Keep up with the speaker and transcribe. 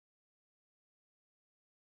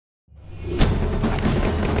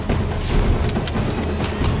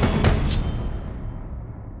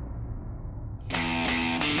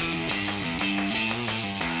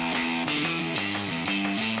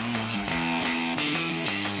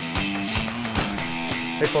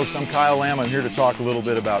Hey folks, I'm Kyle Lamb. I'm here to talk a little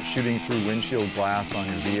bit about shooting through windshield glass on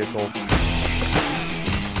your vehicle.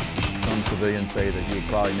 Some civilians say that you would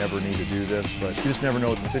probably never need to do this, but you just never know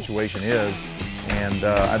what the situation is, and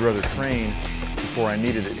I'd rather train before I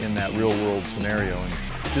needed it in that real world scenario, and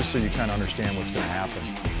just so you kind of understand what's going to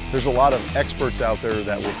happen. There's a lot of experts out there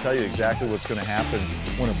that will tell you exactly what's going to happen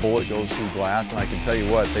when a bullet goes through glass, and I can tell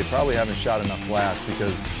you what, they probably haven't shot enough glass,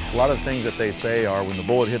 because a lot of the things that they say are when the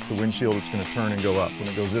bullet hits the windshield, it's going to turn and go up. When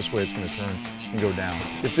it goes this way, it's going to turn and go down.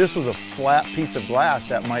 If this was a flat piece of glass,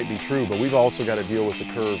 that might be true, but we've also got to deal with the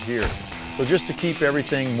curve here. So just to keep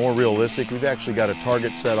everything more realistic, we've actually got a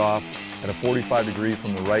target set off at a 45 degree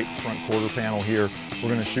from the right front quarter panel here. We're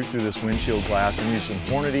going to shoot through this windshield glass and use some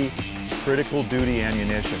Hornady critical duty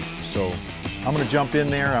ammunition. So I'm going to jump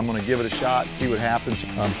in there, I'm going to give it a shot, see what happens.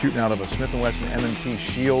 I'm shooting out of a Smith & Wesson M&P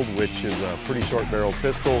Shield, which is a pretty short barrel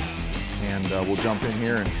pistol, and we'll jump in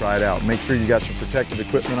here and try it out. Make sure you got your protective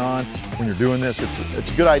equipment on when you're doing this.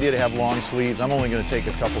 It's a good idea to have long sleeves. I'm only going to take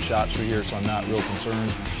a couple shots through here, so I'm not real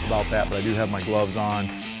concerned about that, but I do have my gloves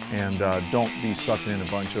on, and don't be sucking in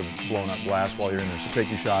a bunch of blown up glass while you're in there. So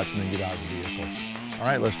take your shots and then get out of the vehicle. All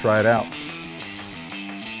right, let's try it out.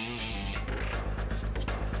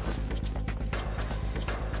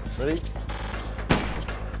 Ready?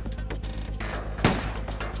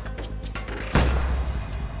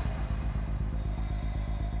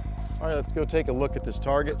 All right, let's go take a look at this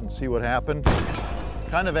target and see what happened.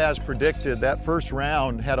 Kind of as predicted, that first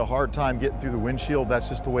round had a hard time getting through the windshield. That's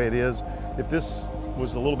just the way it is. If this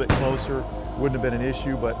was a little bit closer, it wouldn't have been an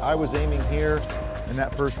issue, but I was aiming here, and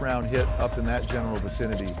that first round hit up in that general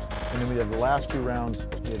vicinity. And then we have the last two rounds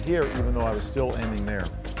hit here, even though I was still aiming there.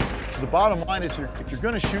 So the bottom line is, if you're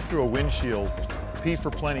going to shoot through a windshield, P for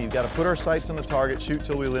plenty. You've got to put our sights on the target, shoot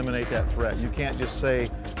till we eliminate that threat. You can't just say,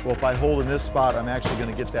 well, if I hold in this spot, I'm actually going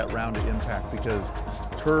to get that round to impact, because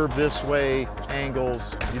curve this way,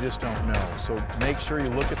 angles, you just don't know. So make sure you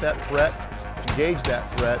look at that threat, engage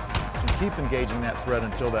that threat, and keep engaging that threat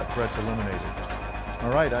until that threat's eliminated.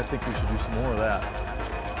 All right, I think we should do some more of that.